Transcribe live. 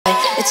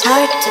It's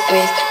hard to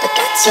breathe, but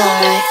that's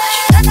alright.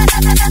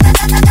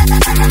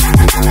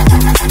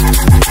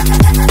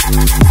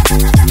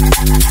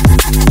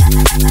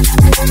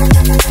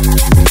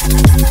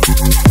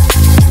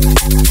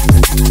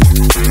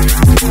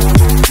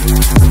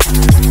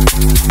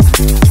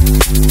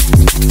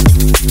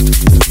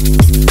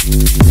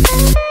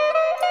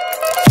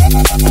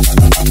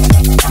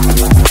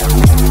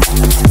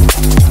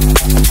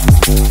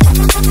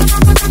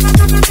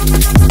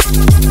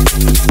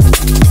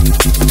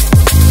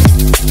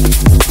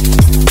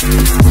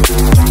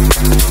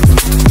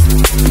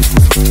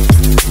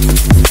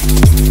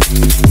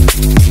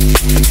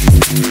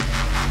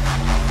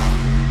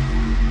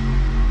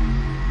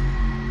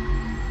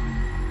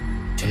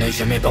 Je n'ai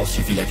jamais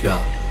poursuivi la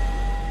gloire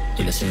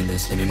et la scène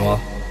les mémoires,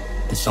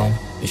 des sons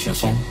et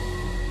chansons.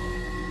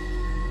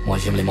 Moi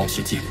j'aime les mondes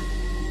subtils,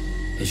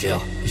 légers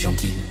et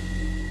gentils,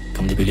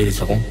 comme des bulles de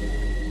savon.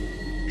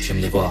 J'aime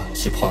les voir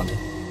se prendre,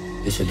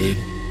 les soleils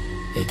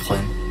et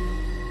traîner,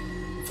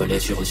 voler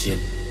sur le ciel.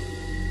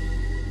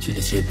 Sur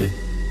les ciels bleus,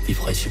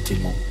 vibrer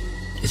subtilement,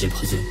 les yeux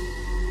brisés.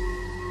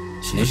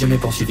 Je n'ai jamais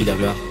poursuivi la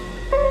gloire.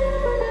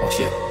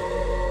 Marcher,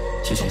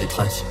 ce sont des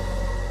traces,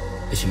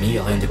 et j'ai mis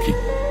rien de plus.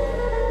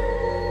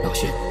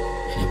 Marcher,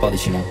 il n'y a pas de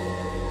chemins.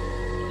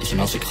 Les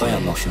chemins se créent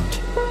en marchant.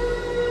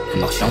 En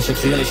marchant se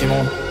créent les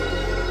chemins.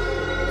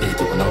 Et les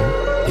tournants,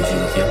 les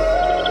yeux ouverts,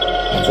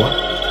 on voit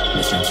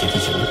le sentier qui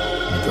se roule,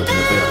 mais doit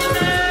demeurer à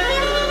très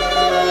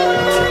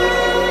Marcher,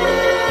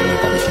 il n'y a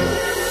pas de chemin.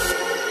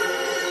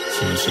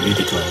 Sinon celui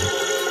d'étoiles,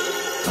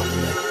 dans le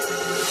mer.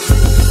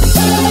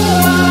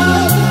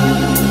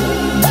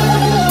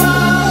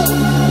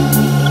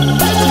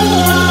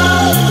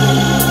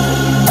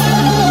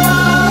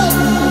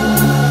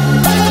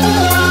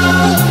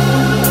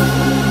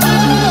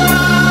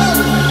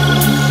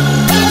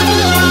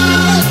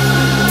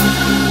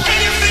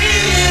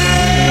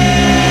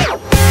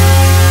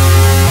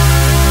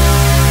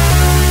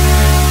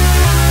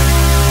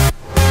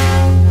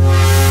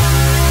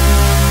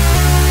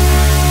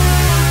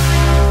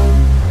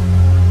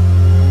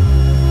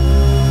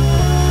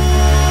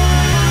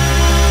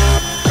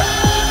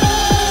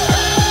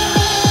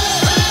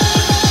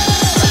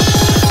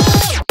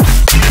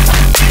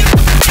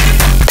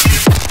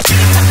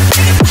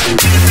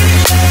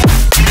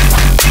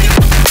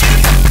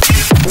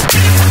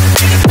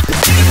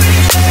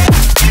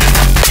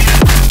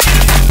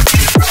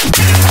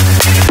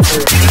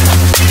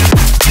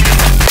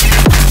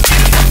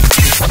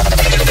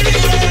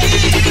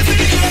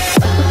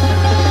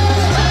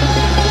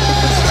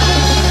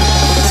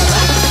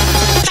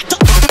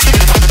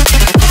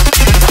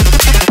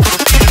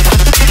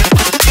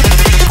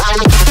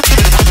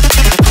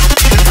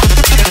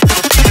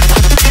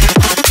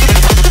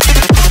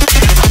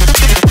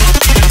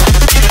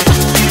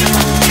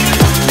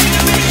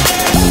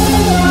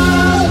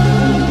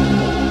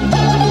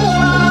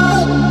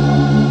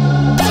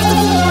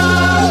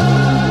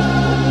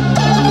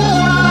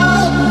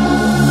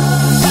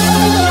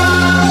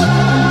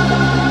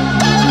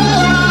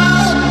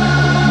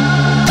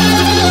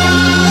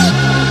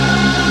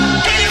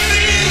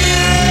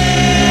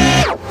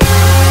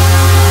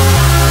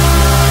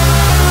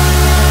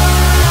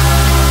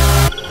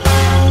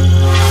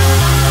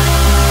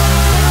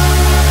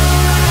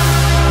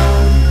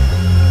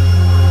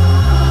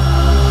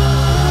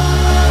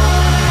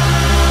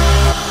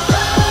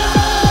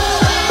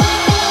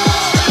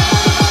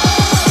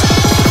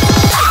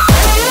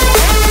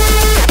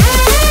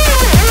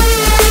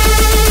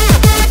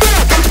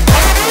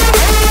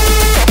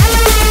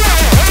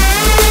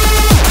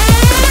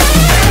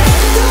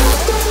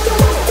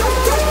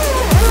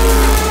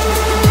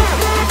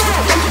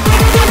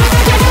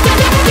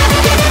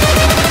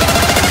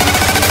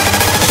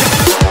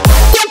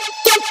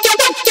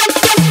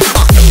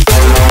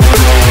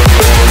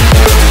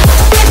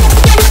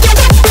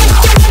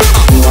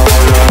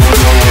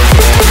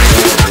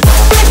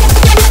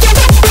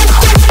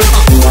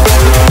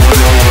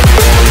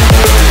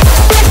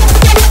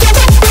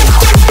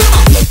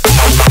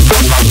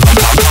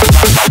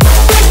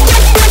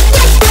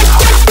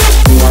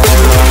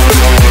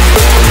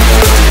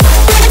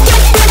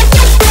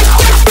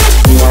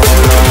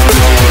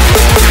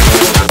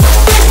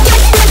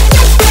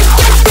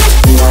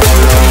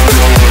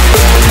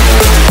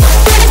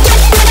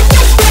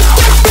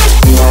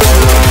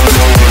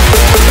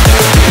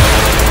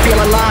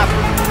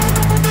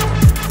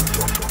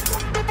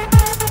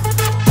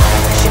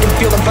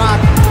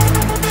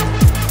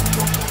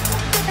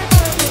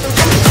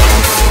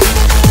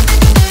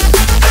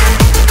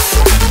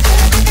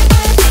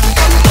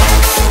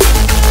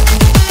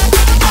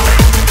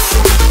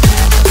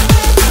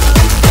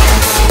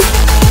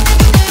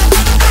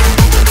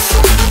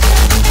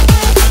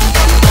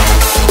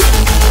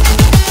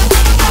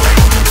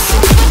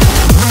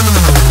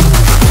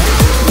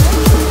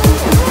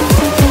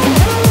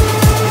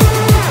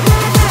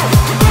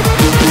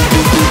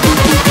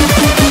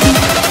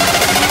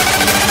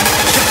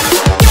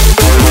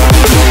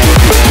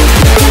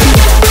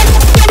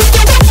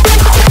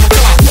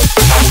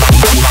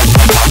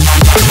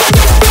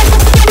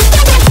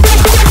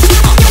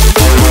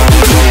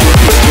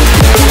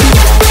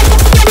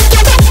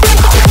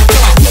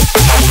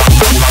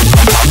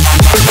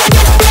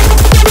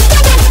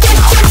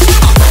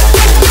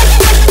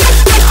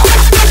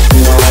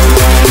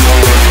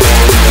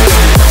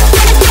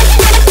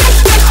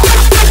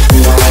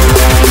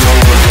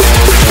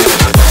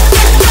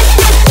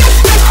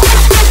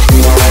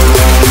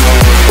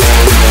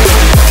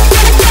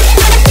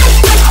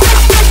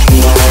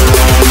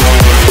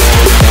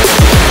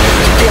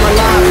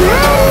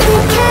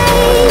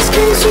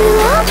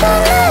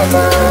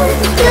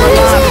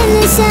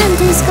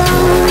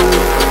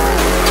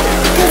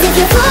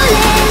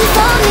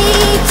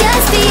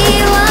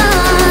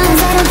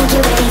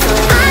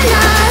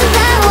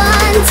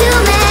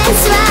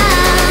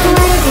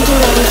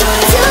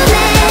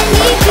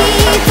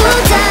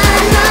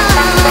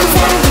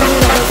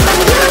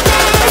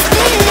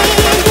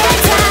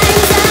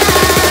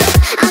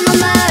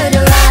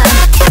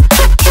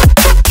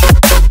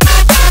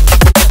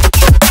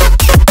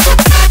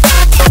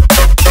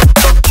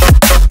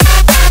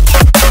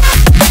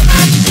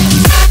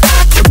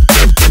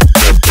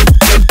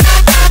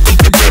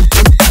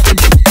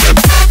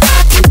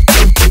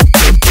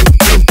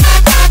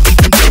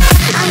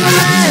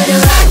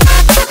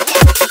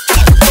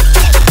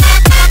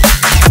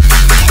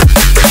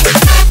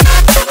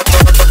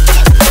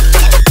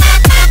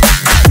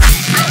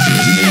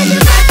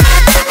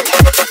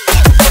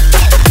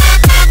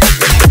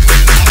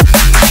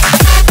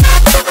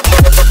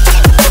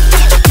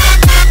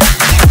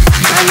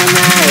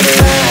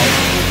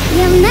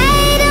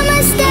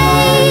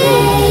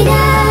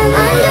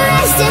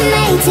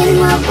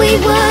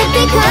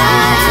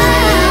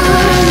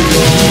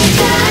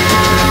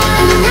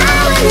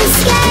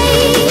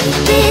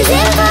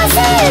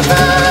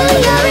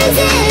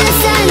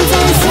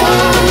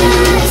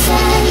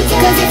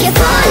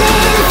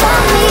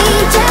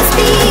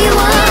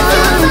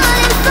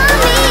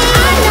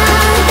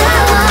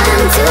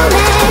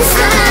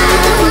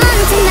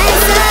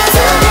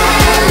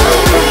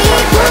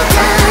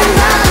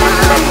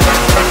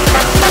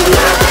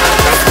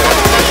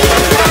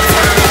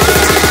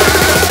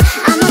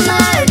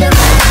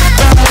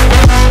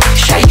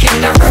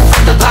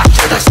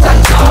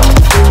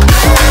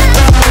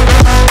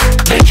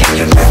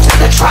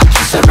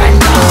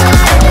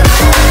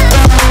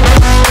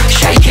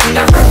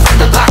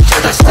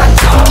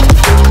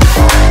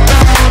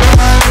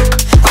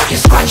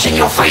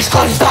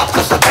 Closed up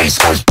cause the bass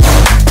goes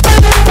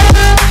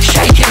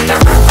shaking the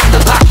room from the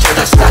back to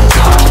the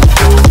center,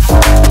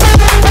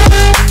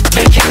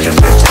 making you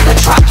move to the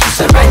track you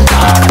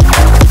surrender.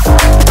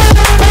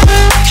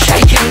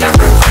 Shaking the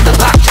room from the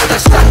back to the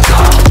center,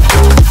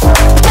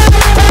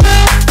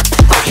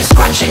 got you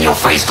scrunching your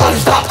face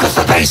closed up cause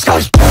the bass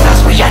goes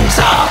as we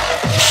enter.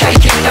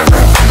 Shaking the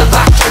room from the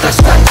back to the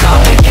center,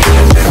 making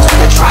you move to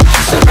the track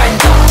you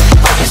surrender.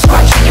 Got you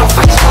scrunching your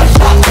face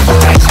closed up cause the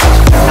bass goes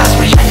as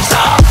we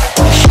enter.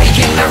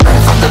 Shaking the room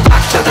from the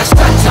back to the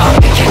center,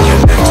 making you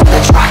move to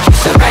the track you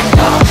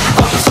surrender.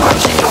 Got you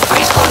scrunching your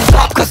face closed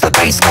up cause the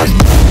bass goes.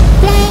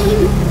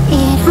 Blame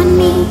it on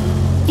me,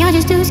 you're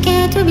just too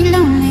scared to be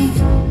lonely.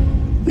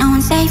 No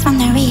one's safe from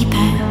the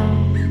reaper,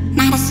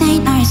 not a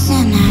saint nor a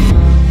sinner.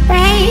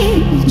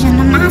 Rage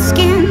under my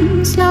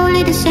skin,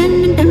 slowly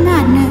descending to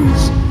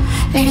madness.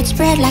 Let it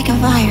spread like a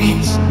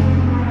virus,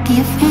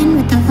 be a friend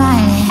with the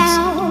violence.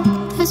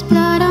 Help, there's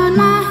blood on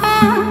my head.